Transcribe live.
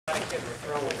I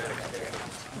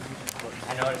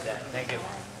noticed that. Thank you.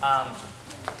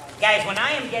 Guys, when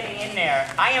I am getting in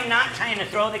there, I am not trying to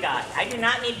throw the guy. I do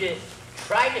not need to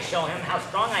try to show him how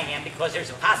strong I am because there's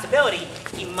a possibility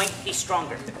he might be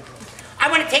stronger.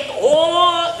 I want to take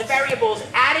all the variables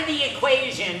out of the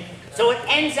equation so it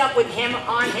ends up with him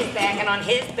on his back and on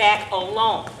his back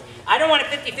alone. I don't want a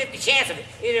 50-50 chance of it.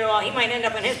 Either well, he might end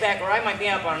up on his back or I might be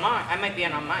up on mine. I might be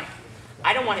on mine.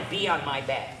 I don't want to be on my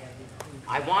back.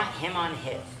 I want him on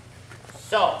his.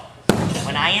 So,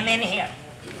 when I am in here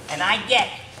and I get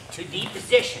to the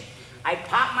position, I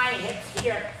pop my hips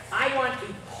here. I want to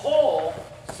pull.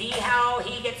 See how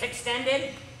he gets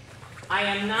extended? I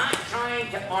am not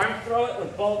trying to arm throw it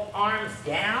with both arms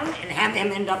down and have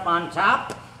him end up on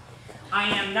top. I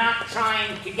am not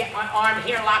trying to get my arm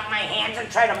here, lock my hands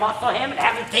and try to muscle him and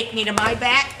have him take me to my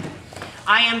back.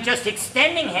 I am just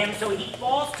extending him so he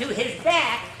falls to his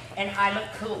back and I look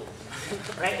cool.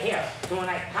 Right here. So when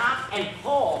I pop and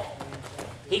pull,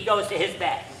 he goes to his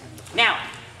back. Now,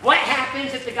 what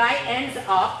happens if the guy ends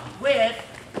up with...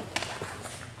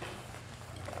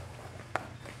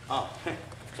 Oh,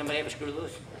 somebody have a screw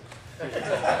loose?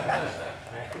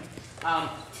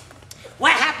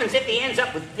 What happens if he ends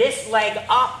up with this leg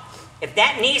up? If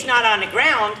that knee's not on the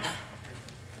ground,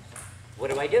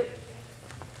 what do?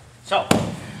 So,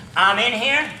 I'm in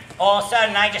here. All of a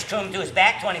sudden, I just threw him to his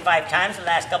back 25 times the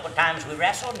last couple of times we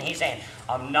wrestled, and he's saying,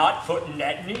 I'm not putting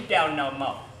that knee down no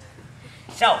more.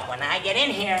 So, when I get in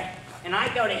here, and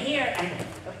I go to here, and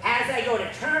as I go to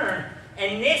turn,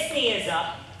 and this knee is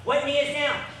up, what knee is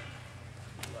down?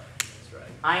 That's right.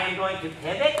 I am going to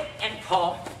pivot and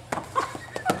pull.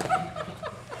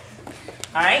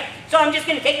 All right? So I'm just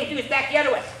going to take him to his back the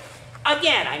other way.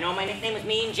 Again, I know my nickname was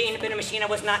Mean Gene, a bit of machine. I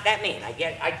was not that mean. I'd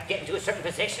get into a certain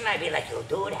position. I'd be like, yo,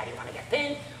 dude, how do you want to get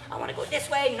pinned? I want to go this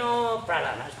way. No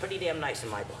problem. That's pretty damn nice in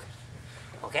my book.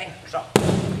 Okay? So,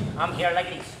 I'm here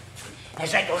like this.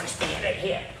 As I go to stand right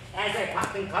here. As I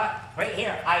pop and cut right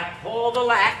here, I pull the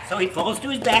lat so he falls to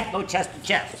his back, go chest to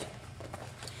chest.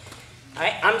 All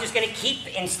right? I'm just going to keep,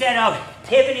 instead of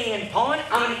pivoting and pulling,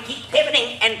 I'm going to keep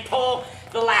pivoting and pull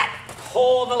the lat.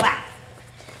 Pull the lat.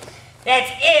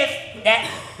 That's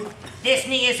if this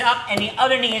knee is up and the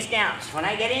other knee is down. So when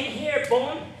I get in here,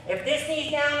 boom, if this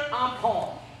knee's down, I'm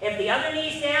pulling. If the other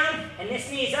knee's down and this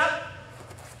knee's up,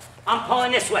 I'm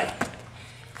pulling this way.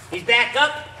 He's back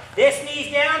up, this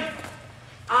knee's down,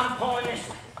 I'm pulling this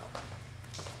way.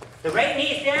 The right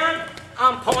knee's down,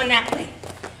 I'm pulling that way.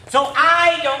 So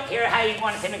I don't care how you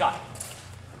want it in the guard.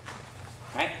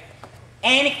 Right?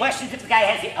 Any questions if the guy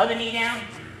has the other knee down?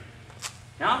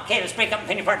 No? Okay, let's break up and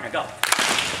pin your partner. Go.